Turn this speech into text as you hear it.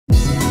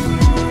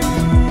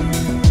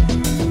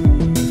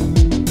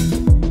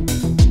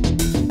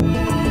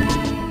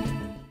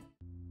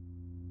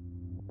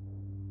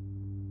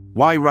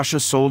Why Russia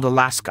sold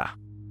Alaska?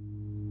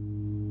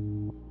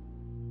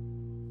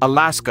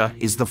 Alaska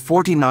is the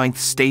 49th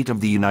state of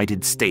the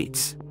United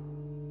States.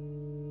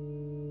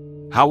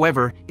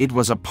 However, it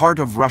was a part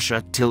of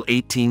Russia till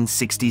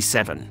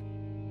 1867.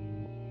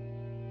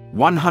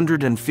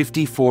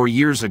 154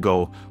 years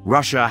ago,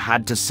 Russia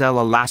had to sell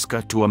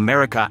Alaska to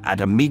America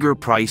at a meager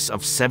price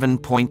of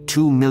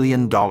 $7.2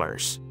 million.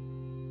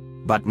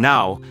 But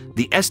now,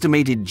 the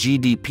estimated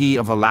GDP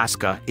of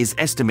Alaska is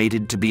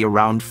estimated to be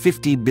around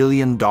 $50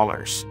 billion.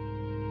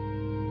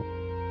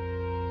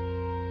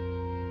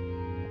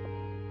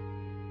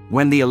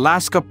 When the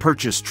Alaska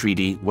Purchase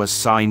Treaty was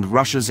signed,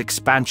 Russia's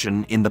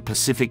expansion in the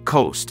Pacific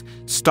coast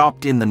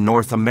stopped in the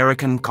North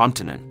American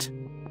continent.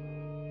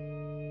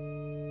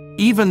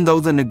 Even though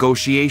the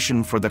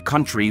negotiation for the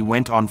country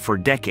went on for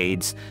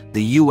decades,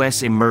 the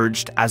U.S.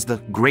 emerged as the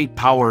great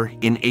power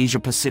in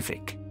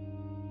Asia-Pacific.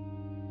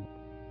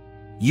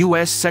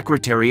 U.S.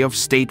 Secretary of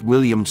State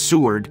William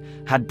Seward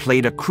had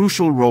played a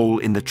crucial role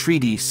in the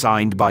treaty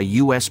signed by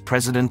U.S.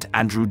 President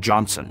Andrew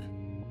Johnson.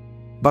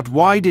 But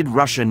why did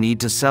Russia need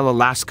to sell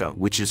Alaska,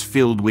 which is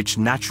filled with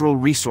natural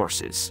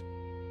resources?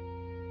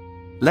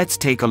 Let's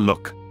take a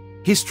look.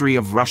 History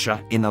of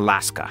Russia in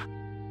Alaska.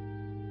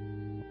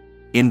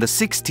 In the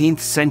 16th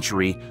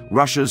century,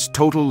 Russia's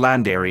total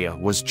land area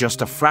was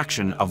just a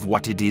fraction of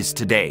what it is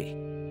today.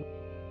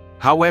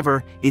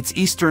 However, its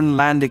eastern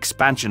land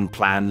expansion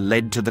plan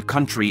led to the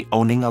country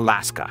owning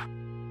Alaska.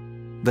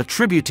 The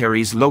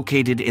tributaries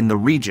located in the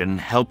region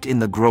helped in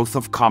the growth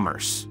of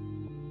commerce.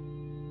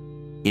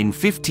 In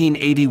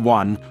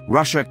 1581,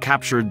 Russia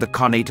captured the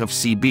Khanate of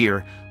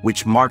Sibir,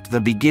 which marked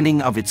the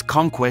beginning of its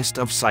conquest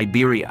of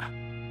Siberia.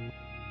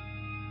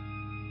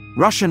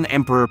 Russian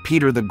Emperor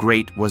Peter the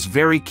Great was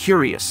very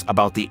curious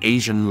about the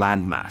Asian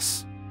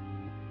landmass.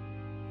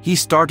 He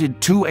started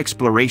 2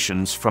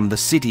 explorations from the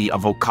city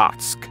of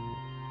Okhotsk.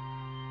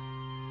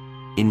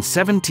 In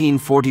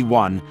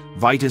 1741,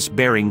 Vitus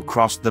Bering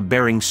crossed the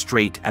Bering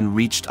Strait and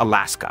reached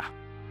Alaska.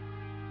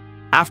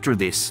 After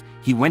this,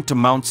 he went to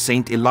Mount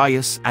St.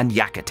 Elias and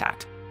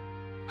Yakutat.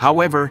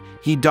 However,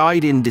 he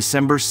died in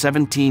December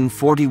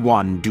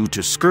 1741 due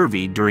to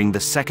scurvy during the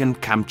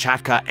Second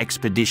Kamchatka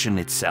expedition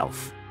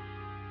itself.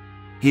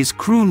 His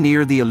crew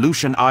near the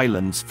Aleutian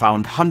Islands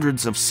found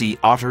hundreds of sea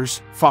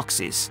otters,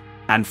 foxes,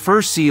 and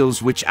fur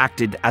seals, which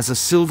acted as a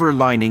silver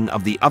lining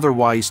of the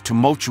otherwise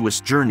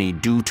tumultuous journey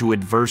due to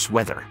adverse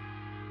weather.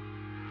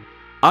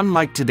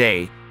 Unlike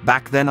today,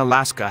 back then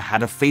Alaska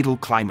had a fatal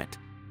climate.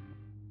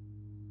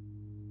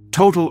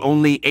 Total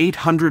only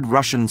 800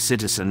 Russian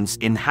citizens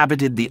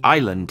inhabited the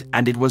island,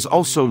 and it was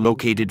also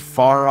located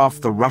far off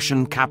the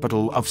Russian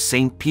capital of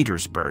St.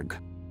 Petersburg.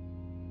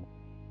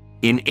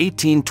 In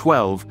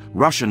 1812,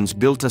 Russians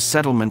built a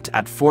settlement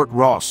at Fort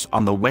Ross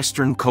on the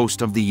western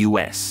coast of the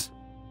U.S.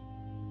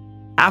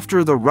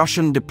 After the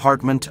Russian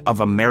Department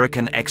of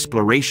American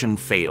Exploration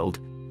failed,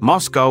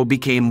 Moscow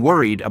became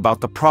worried about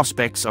the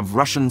prospects of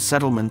Russian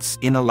settlements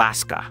in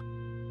Alaska.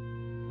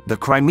 The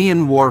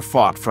Crimean War,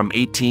 fought from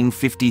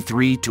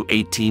 1853 to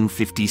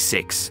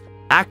 1856,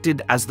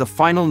 acted as the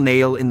final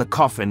nail in the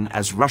coffin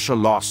as Russia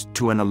lost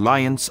to an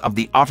alliance of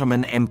the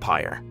Ottoman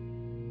Empire.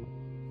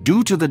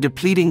 Due to the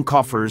depleting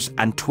coffers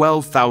and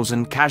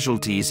 12,000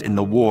 casualties in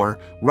the war,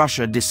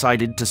 Russia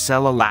decided to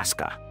sell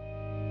Alaska.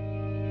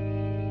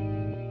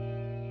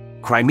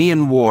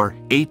 Crimean War,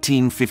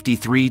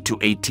 1853 to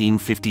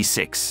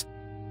 1856.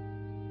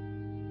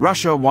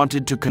 Russia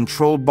wanted to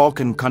control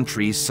Balkan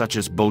countries such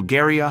as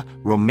Bulgaria,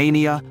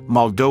 Romania,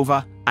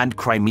 Moldova, and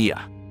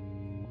Crimea.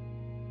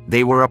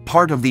 They were a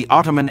part of the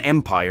Ottoman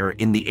Empire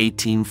in the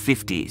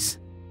 1850s.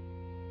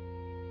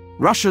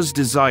 Russia's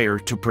desire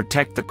to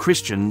protect the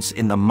Christians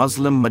in the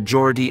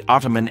Muslim-majority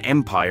Ottoman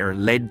Empire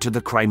led to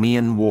the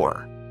Crimean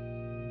War.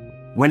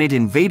 When it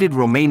invaded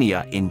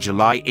Romania in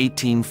July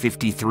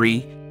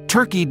 1853,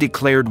 Turkey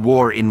declared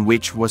war, in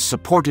which was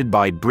supported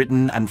by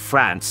Britain and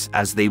France,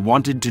 as they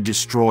wanted to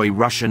destroy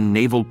Russian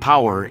naval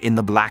power in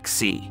the Black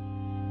Sea.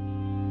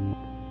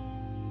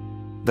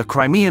 The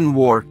Crimean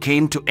War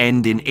came to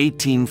end in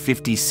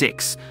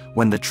 1856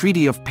 when the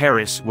Treaty of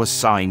Paris was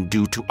signed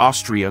due to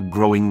Austria's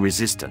growing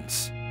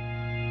resistance.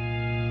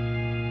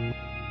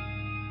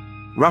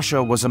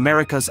 Russia was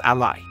America's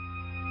ally.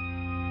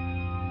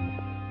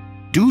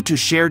 Due to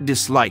shared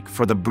dislike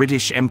for the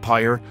British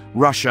Empire,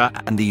 Russia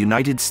and the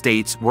United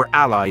States were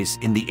allies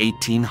in the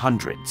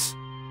 1800s.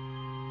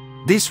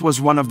 This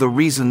was one of the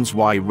reasons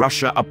why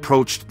Russia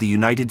approached the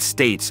United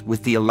States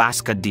with the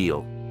Alaska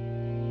deal.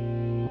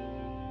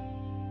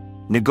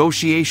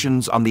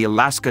 Negotiations on the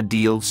Alaska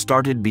deal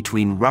started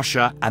between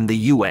Russia and the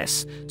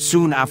U.S.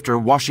 soon after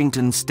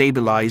Washington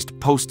stabilized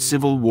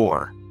post-Civil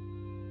War.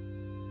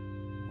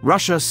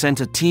 Russia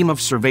sent a team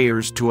of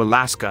surveyors to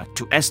Alaska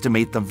to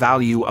estimate the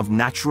value of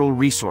natural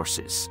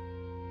resources.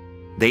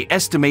 They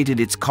estimated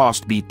its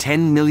cost to be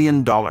 $10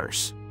 million.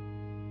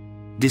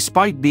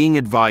 Despite being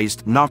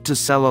advised not to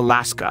sell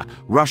Alaska,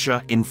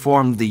 Russia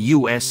informed the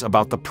U.S.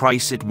 about the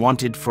price it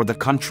wanted for the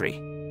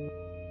country.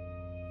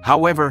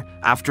 However,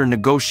 after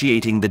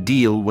negotiating the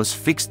deal was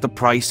fixed the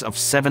price of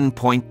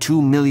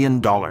 $7.2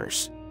 million.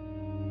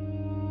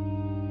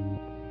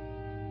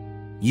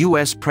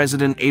 U.S.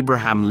 President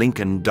Abraham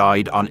Lincoln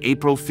died on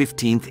April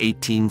 15,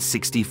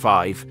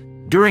 1865,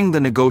 during the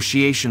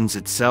negotiations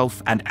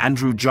itself, and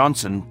Andrew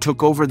Johnson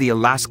took over the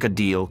Alaska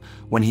deal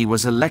when he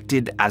was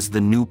elected as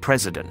the new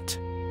president.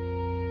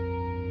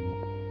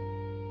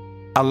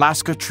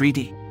 Alaska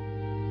Treaty.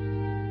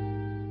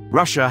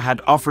 Russia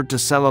had offered to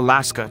sell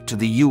Alaska to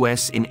the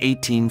U.S. in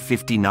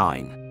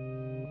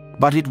 1859.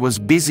 But it was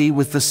busy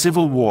with the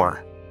Civil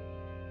War.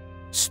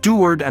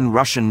 Steward and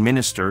Russian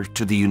minister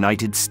to the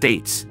United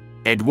States,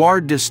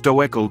 Edouard de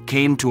Stoeckel,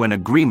 came to an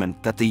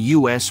agreement that the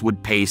U.S.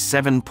 would pay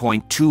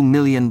 $7.2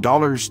 million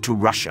to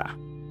Russia.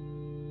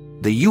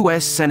 The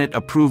U.S. Senate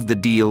approved the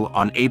deal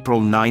on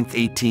April 9,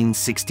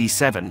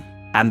 1867,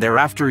 and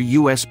thereafter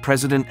U.S.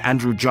 President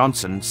Andrew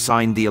Johnson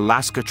signed the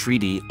Alaska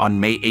Treaty on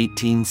May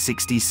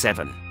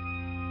 1867.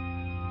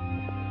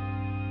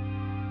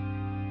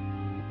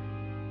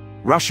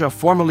 Russia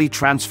formally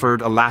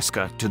transferred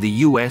Alaska to the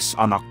U.S.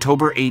 on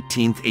October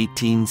 18,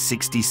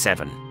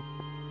 1867.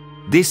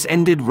 This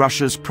ended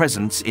Russia's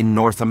presence in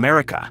North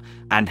America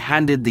and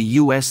handed the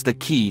U.S. the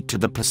key to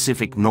the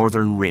Pacific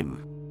Northern Rim.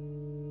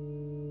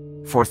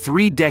 For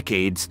 3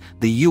 decades,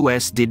 the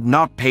U.S. did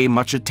not pay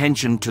much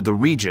attention to the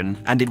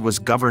region, and it was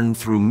governed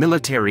through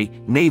military,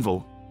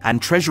 naval,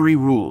 and treasury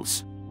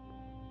rules.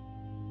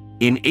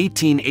 In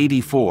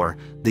 1884,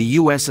 the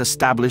U.S.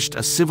 established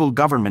a civil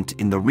government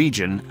in the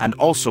region and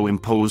also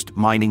imposed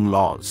mining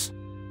laws.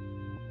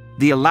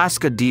 The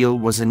Alaska deal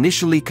was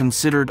initially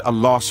considered a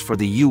loss for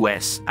the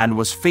U.S. and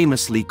was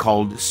famously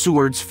called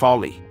Seward's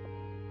Folly.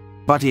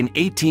 But in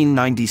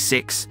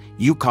 1896,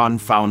 Yukon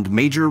found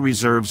major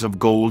reserves of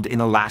gold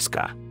in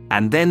Alaska,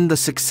 and then the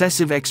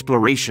successive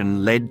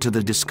exploration led to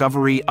the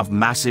discovery of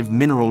massive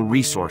mineral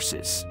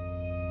resources.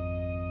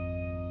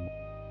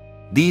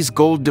 These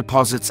gold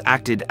deposits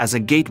acted as a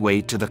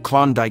gateway to the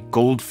Klondike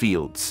gold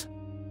fields.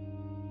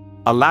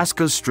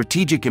 Alaska's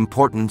strategic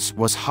importance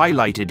was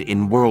highlighted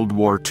in World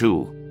War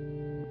II.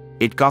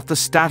 It got the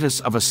status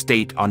of a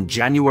state on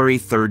January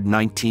 3,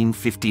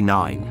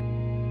 1959.